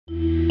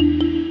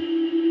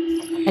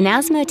An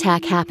asthma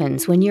attack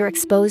happens when you're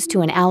exposed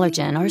to an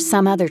allergen or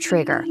some other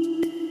trigger,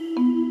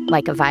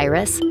 like a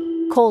virus,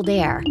 cold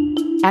air,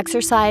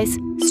 exercise,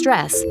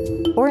 stress,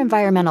 or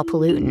environmental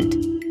pollutant.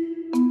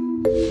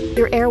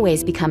 Your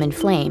airways become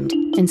inflamed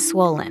and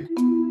swollen,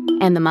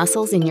 and the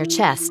muscles in your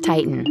chest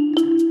tighten.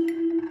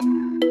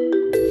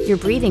 Your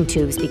breathing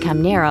tubes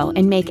become narrow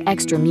and make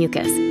extra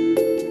mucus,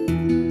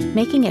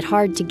 making it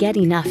hard to get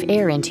enough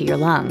air into your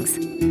lungs.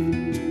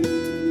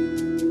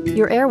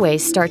 Your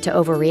airways start to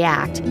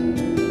overreact,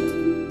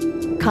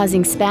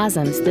 causing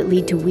spasms that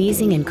lead to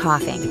wheezing and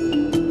coughing.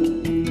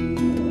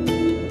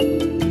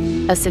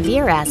 A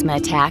severe asthma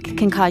attack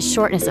can cause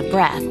shortness of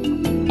breath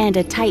and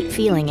a tight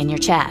feeling in your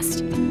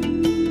chest.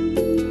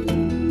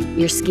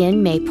 Your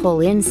skin may pull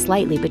in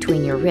slightly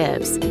between your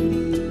ribs.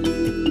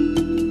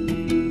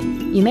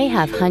 You may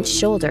have hunched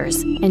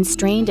shoulders and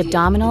strained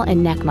abdominal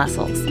and neck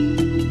muscles.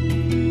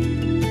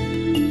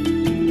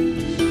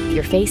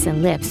 Your face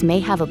and lips may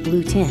have a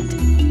blue tint.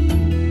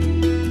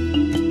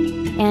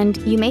 And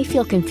you may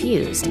feel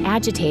confused,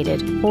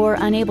 agitated, or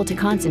unable to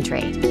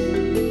concentrate.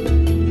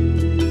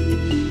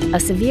 A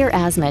severe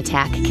asthma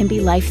attack can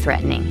be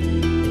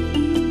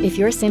life-threatening. If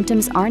your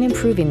symptoms aren't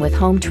improving with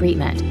home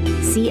treatment,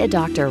 see a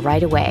doctor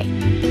right away.